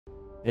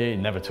You're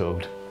never too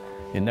old,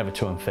 you're never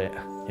too unfit,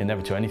 you're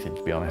never too anything,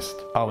 to be honest.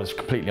 I was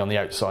completely on the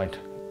outside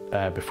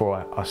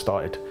before I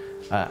started,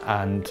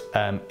 and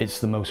it's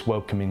the most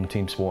welcoming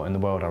team sport in the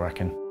world, I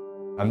reckon.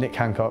 I'm Nick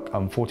Hancock,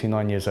 I'm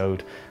 49 years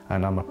old,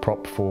 and I'm a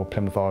prop for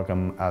Plymouth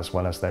Argaum as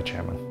well as their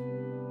chairman.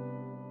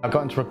 I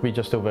got into rugby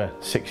just over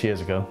 6 years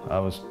ago. I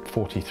was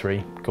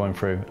 43, going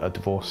through a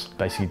divorce.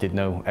 Basically did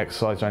no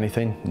exercise or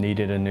anything,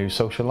 needed a new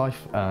social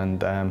life,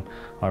 and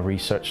I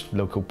researched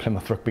local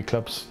Plymouth rugby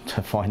clubs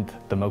to find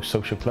the most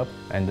social club.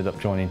 Ended up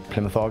joining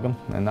Plymouth Argaum,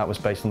 and that was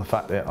based on the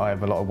fact that I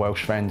have a lot of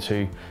Welsh friends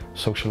who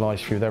socialise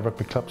through their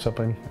rugby clubs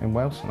up in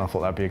Wales, and I thought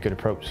that'd be a good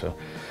approach. So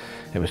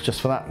it was just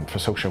for that, for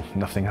social,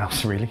 nothing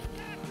else really.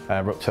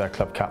 Wrote to their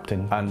club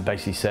captain and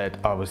basically said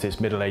I was this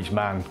middle-aged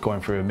man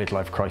going through a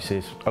midlife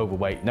crisis,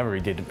 overweight, never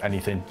really did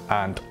anything,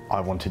 and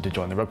I wanted to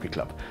join the rugby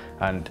club.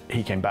 And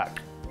he came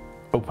back,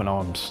 open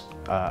arms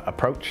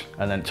approach,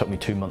 and then it took me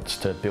 2 months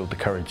to build the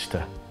courage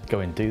to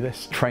go and do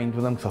this. Trained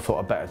with them because I thought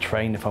I'd better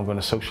train if I'm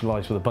going to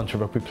socialise with a bunch of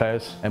rugby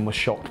players, and was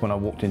shocked when I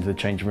walked into the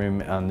changing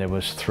room and there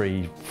was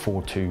 3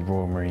 4-2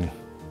 Royal Marine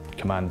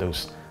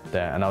commandos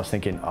there, and I was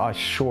thinking, I'm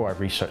sure I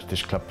researched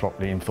this club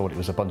properly and thought it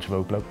was a bunch of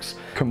old blokes.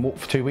 Couldn't walk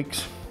for 2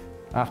 weeks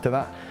after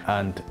that,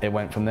 and it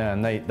went from there.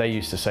 And they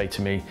used to say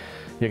to me,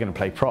 you're going to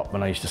play prop,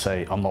 and I used to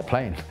say I'm not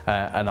playing.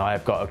 And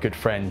I've got a good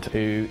friend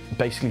who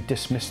basically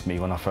dismissed me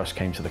when I first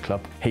came to the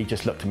club. He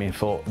just looked at me and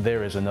thought,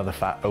 there is another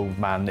fat old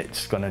man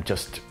that's going to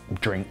just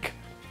drink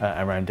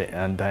around it,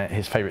 and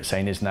his favourite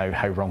saying is now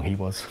how wrong he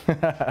was.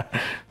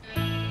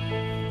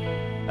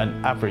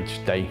 An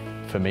average day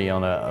for me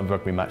on a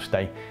rugby match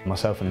day,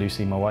 myself and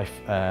Lucy, my wife,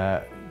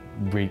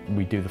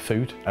 we do the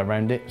food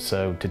around it.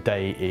 So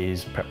today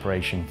is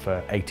preparation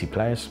for 80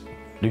 players.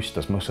 Lucy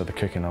does most of the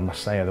cooking, I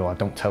must say, although I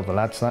don't tell the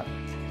lads that.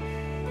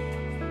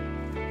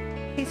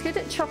 He's good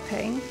at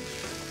chopping,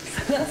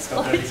 so that's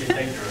fine.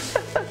 Dangerous.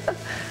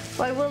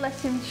 But I will let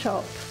him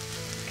chop,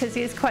 because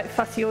he is quite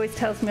fussy. He always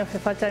tells me off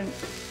if I don't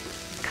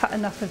cut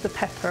enough of the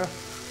pepper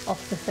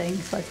off the thing,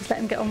 so I just let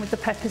him get on with the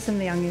peppers and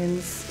the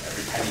onions.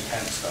 Every penny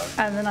counts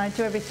though. And then I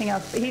do everything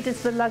else. But he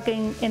does the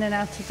lugging in and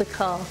out of the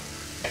car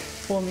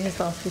for me as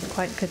well, so he's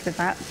quite good with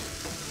that.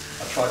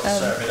 I tried to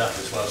serve it up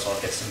as well, so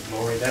I'll get some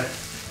glory there.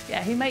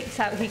 Yeah, he makes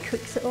out he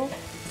cooks it all.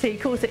 So he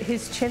calls it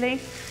his chilli,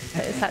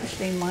 but it's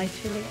actually my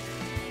chilli.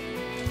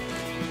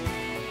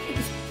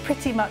 It's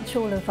pretty much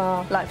all of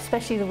our life,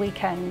 especially the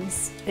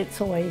weekends,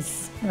 it's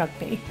always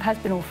rugby. It has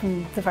been all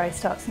from the very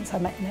start since I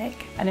met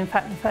Nick. And in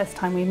fact, the first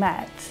time we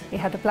met, he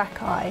had a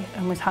black eye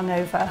and was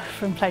hungover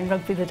from playing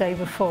rugby the day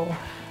before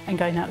and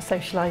going out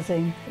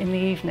socialising in the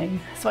evening.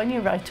 So I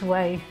knew right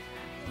away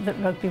that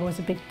rugby was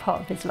a big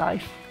part of his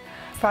life.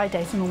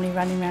 Fridays are normally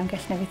running around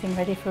getting everything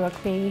ready for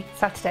rugby.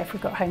 Saturday, if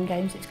we've got home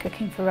games, it's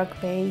cooking for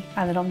rugby.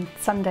 And then on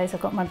Sundays,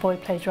 I've got my boy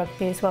plays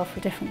rugby as well for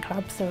different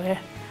clubs, so we're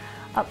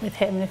up with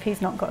him. And if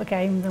he's not got a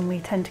game, then we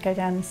tend to go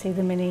down and see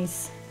the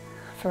minis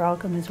for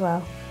Argaum as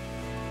well.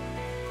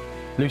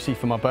 Lucy,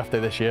 for my birthday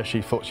this year,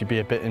 she thought she'd be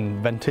a bit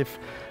inventive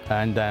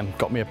and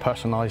got me a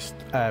personalised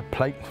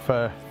plate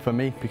for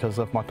me because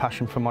of my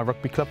passion for my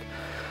rugby club.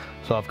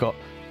 So I've got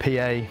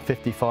PA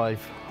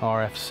 55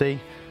 RFC,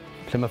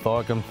 Plymouth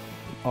Argaum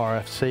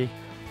RFC,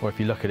 or if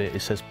you look at it, it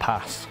says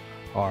PASS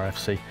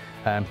RFC.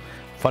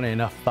 Funny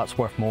enough, that's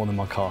worth more than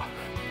my car.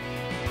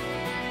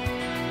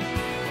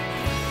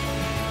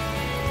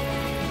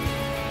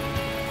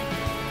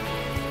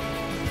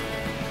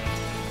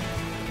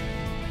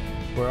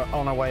 We're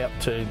on our way up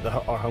to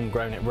our home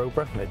ground at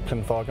Roborough, at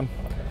Plymouth Argaum.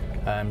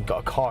 Got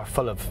a car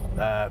full of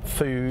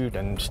food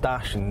and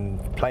stash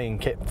and playing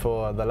kit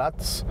for the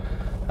lads.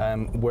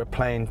 We're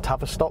playing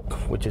Tavistock,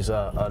 which is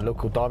a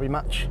local derby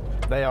match.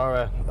 They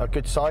are a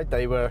good side.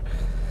 They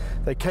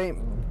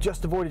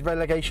just avoided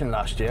relegation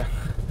last year,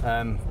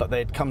 but they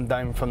had come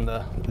down from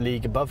the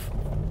league above,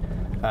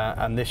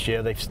 and this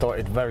year they've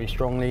started very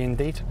strongly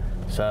indeed.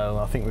 So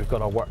I think we've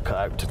got our work cut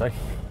out today.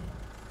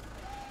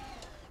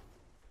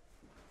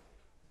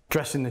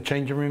 Dressing the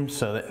changing rooms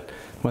so that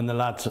when the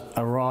lads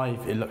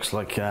arrive, it looks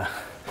like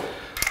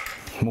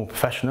more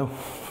professional.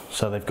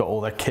 So they've got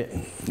all their kit,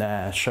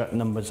 shirt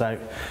numbers out.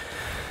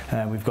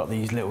 We've got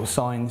these little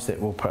signs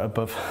that we'll put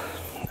above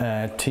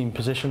team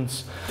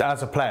positions.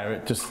 As a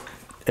player,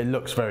 it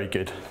looks very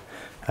good.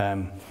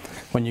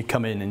 When you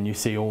come in and you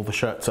see all the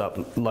shirts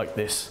up like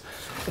this,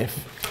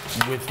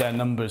 with their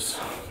numbers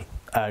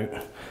out,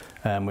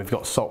 we've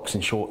got socks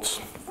and shorts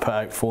put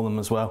out for them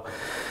as well.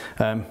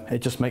 It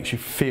just makes you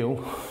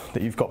feel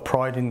that you've got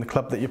pride in the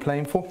club that you're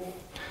playing for.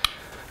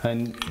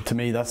 And to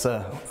me, that's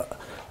a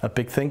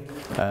big thing.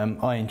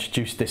 I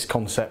introduced this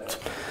concept,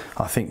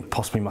 I think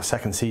possibly my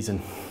second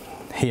season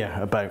here,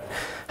 about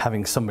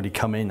having somebody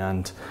come in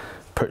and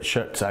put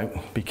shirts out,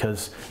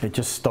 because it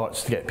just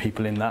starts to get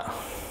people in that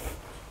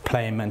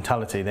playing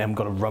mentality. They haven't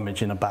got to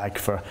rummage in a bag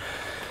for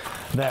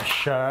their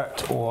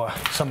shirt or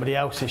somebody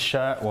else's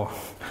shirt or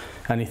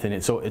anything.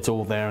 It's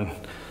all there, and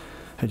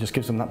it just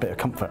gives them that bit of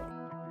comfort.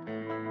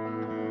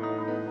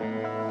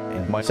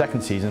 In my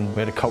second season, we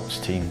had a Colts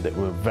team that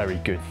were very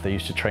good. They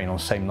used to train on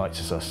the same nights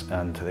as us,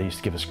 and they used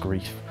to give us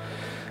grief.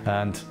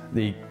 and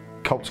the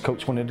Colts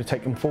coach wanted to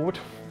take him forward.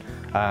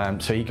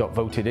 So he got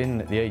voted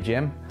in at the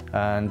AGM,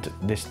 and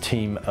this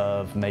team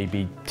of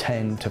maybe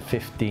 10 to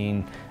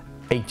 15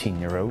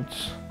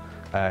 18-year-olds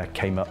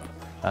came up.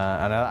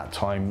 And at that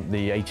time,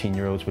 the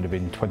 18-year-olds would have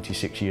been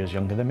 26 years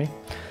younger than me.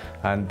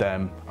 And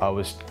I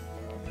was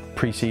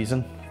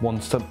pre-season,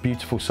 one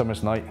beautiful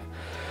summer's night,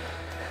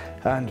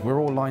 and we're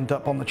all lined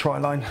up on the try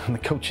line, and the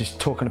coach is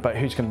talking about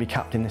who's going to be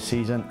captain this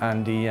season,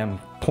 and he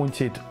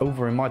pointed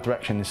over in my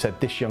direction and said,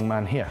 "This young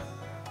man here."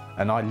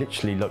 And I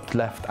literally looked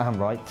left and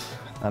right,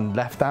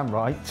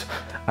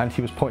 and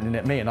he was pointing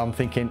at me, and I'm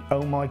thinking,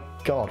 oh my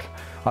God,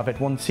 I've had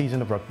one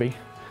season of rugby,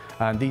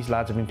 and these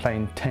lads have been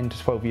playing 10 to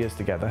 12 years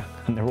together,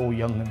 and they're all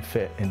young and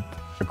fit and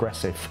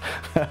aggressive.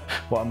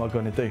 What am I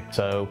going to do?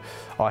 So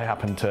I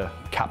happened to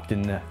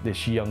captain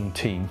this young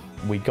team.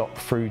 We got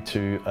through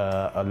to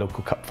a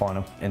local cup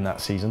final in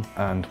that season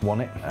and won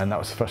it, and that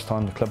was the first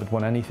time the club had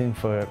won anything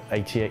for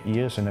 88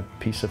 years in a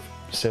piece of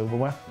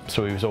silverware.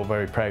 So we was all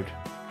very proud.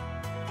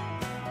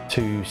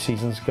 2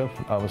 seasons ago,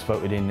 I was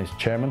voted in as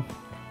chairman.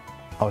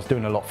 I was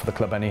doing a lot for the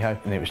club anyhow,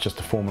 and it was just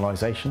a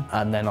formalisation.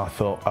 And then I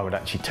thought I would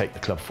actually take the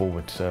club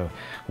forward. So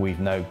we've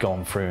now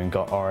gone through and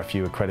got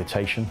RFU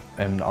accreditation,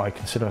 and I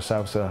consider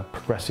ourselves a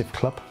progressive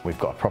club. We've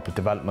got a proper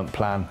development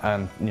plan,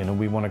 and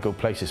we want to go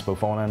places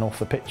both on and off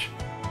the pitch.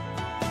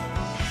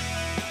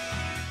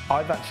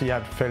 I've actually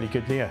had a fairly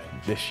good year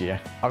this year.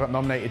 I got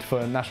nominated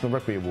for National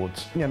Rugby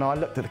Awards. I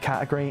looked at the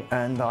category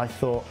and I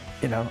thought,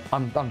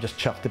 I'm just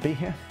chuffed to be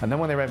here. And then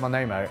when they read my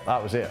name out,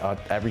 that was it.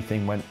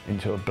 Everything went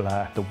into a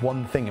blur. The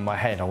one thing in my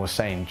head I was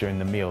saying during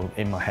the meal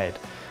in my head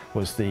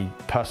was the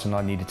person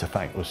I needed to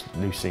thank was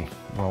Lucy,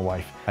 my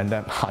wife. And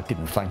I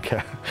didn't thank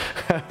her.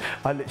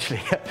 I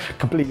literally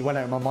completely went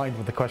out of my mind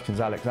with the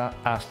questions Alex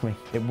asked me.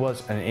 It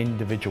was an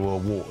individual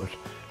award,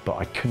 but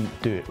I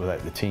couldn't do it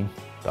without the team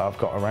that I've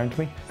got around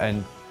me.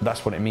 And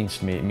that's what it means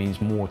to me. It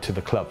means more to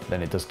the club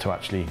than it does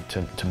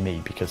to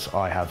me, because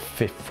I have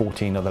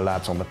 14 other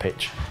lads on the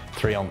pitch,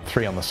 three on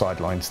the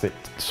sidelines that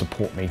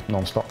support me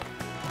non-stop.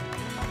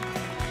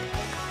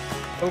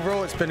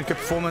 Overall, it's been a good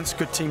performance,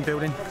 good team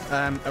building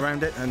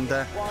around it, and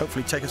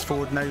hopefully take us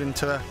forward now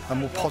into a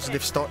more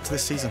positive start to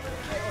this season.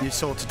 You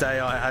saw today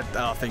I had,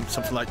 I think,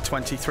 something like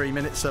 23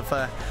 minutes of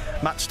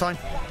match time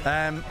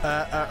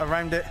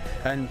around it,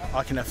 and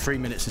I can have 3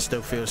 minutes and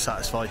still feel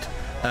satisfied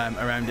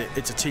around it.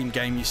 It's a team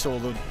game. You saw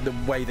the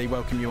way they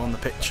welcome you on the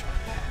pitch,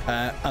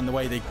 and the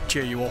way they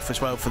cheer you off as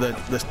well for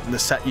the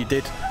set you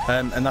did,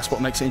 and that's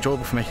what makes it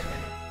enjoyable for me.